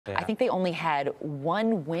Yeah. I think they only had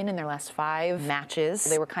one win in their last 5 matches.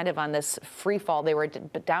 They were kind of on this free fall. They were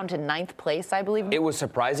down to 9th place, I believe. It was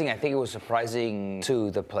surprising. I think it was surprising to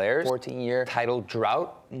the players. 14-year title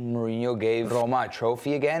drought. Mourinho gave Roma a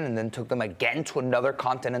trophy again and then took them again to another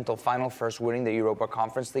continental final, first winning the Europa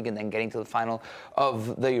Conference League and then getting to the final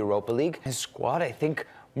of the Europa League. His squad, I think,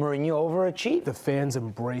 Mourinho overachieved. The fans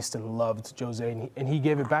embraced and loved Jose, and he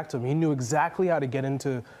gave it back to them. He knew exactly how to get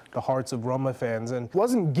into the hearts of Roma fans and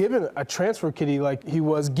wasn't given a transfer kitty like he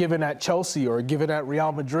was given at Chelsea or given at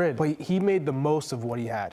Real Madrid, but he made the most of what he had.